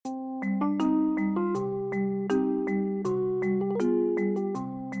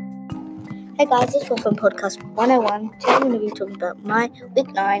Hey guys, it's from Podcast 101. Today I'm going to be talking about my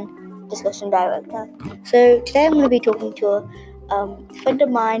Week 9 discussion director. So today I'm going to be talking to a friend of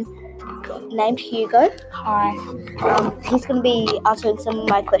mine named Hugo. Hi. He's going to be answering some of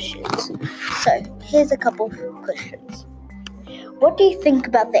my questions. So here's a couple of questions. What do you think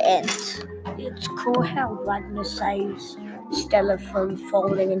about the end? It's cool how Wagner saves Stella from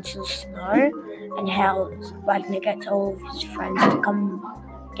falling into the snow, and how Wagner gets all of his friends to come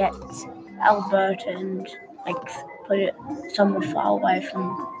get Albert and put it somewhere far away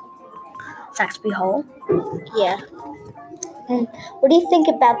from Saxby Hall. Yeah. And what do you think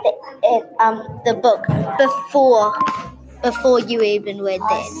about the book before you even read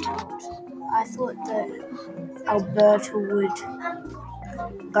the end? I thought that Alberta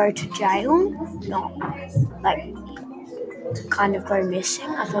would go to jail, not kind of go missing.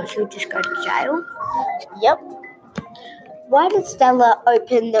 I thought she would just go to jail. Yep. Why did Stella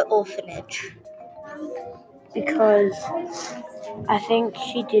open the orphanage? Because I think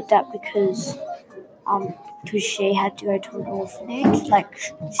she did that because she had to go to an orphanage. She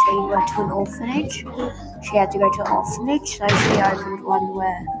went to an orphanage. She had to go to an orphanage, so she opened one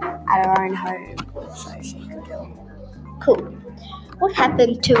at her own home, so she could do it. Cool. What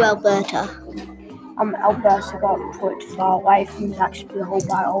happened to Alberta? Alberta got put far away from Saxby Hall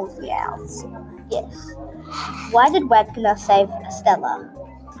by all the owls. Yes. Why did Wagner save Stella?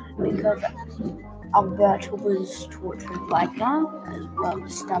 Because Alberta was torturing Wagner as well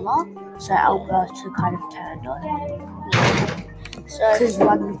as Stella, so Alberta kind of turned on him. Because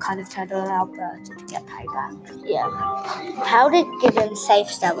Wagner kind of turned on Alberta to get payback. Yeah. How did Gibbon save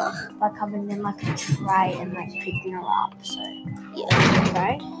Stella? By coming in a tray and picking her up. So yeah.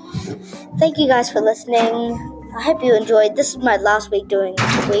 Right. Thank you guys for listening. I hope you enjoyed. This is my last week doing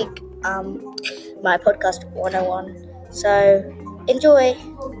my podcast 101. So enjoy.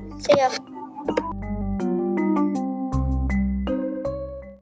 See ya.